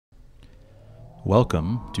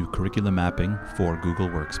Welcome to Curriculum Mapping for Google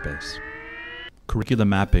Workspace. Curriculum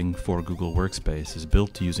Mapping for Google Workspace is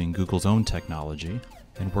built using Google's own technology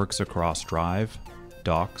and works across Drive,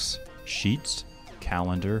 Docs, Sheets,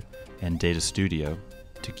 Calendar, and Data Studio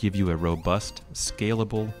to give you a robust,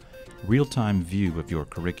 scalable, real-time view of your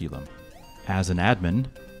curriculum. As an admin,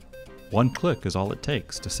 one click is all it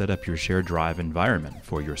takes to set up your shared drive environment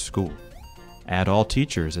for your school. Add all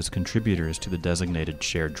teachers as contributors to the designated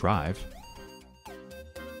shared drive.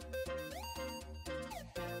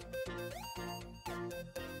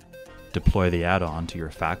 Deploy the add-on to your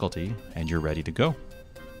faculty and you're ready to go.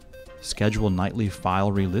 Schedule nightly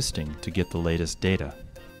file relisting to get the latest data.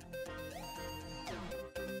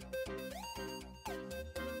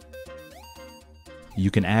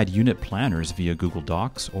 You can add unit planners via Google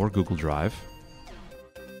Docs or Google Drive.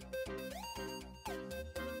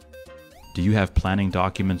 Do you have planning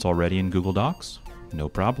documents already in Google Docs? No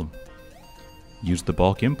problem. Use the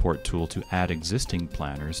bulk import tool to add existing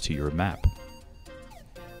planners to your map.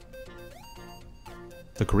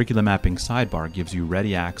 The Curriculum Mapping sidebar gives you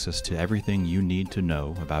ready access to everything you need to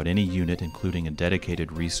know about any unit, including a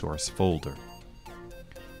dedicated resource folder.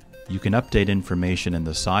 You can update information in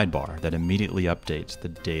the sidebar that immediately updates the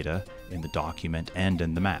data in the document and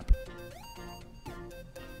in the map.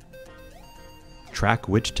 Track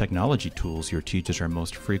which technology tools your teachers are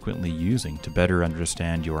most frequently using to better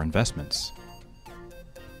understand your investments.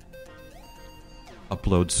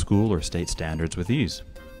 Upload school or state standards with ease.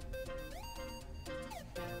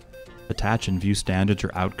 Attach and view standards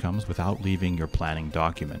or outcomes without leaving your planning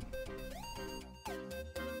document.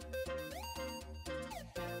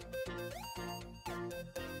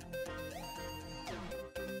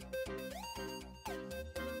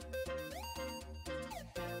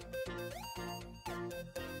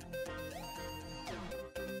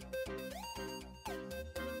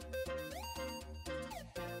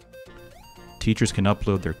 Teachers can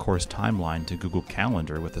upload their course timeline to Google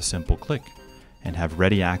Calendar with a simple click and have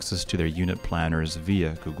ready access to their unit planners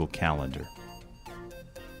via Google Calendar.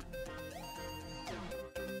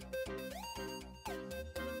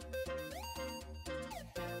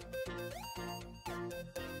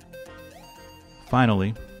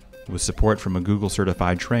 Finally, with support from a Google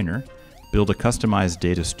certified trainer, build a customized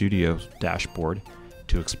Data Studio dashboard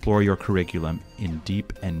to explore your curriculum in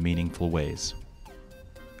deep and meaningful ways.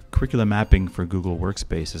 Curriculum Mapping for Google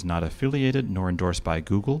Workspace is not affiliated nor endorsed by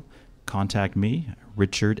Google. Contact me,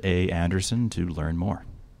 Richard A. Anderson, to learn more.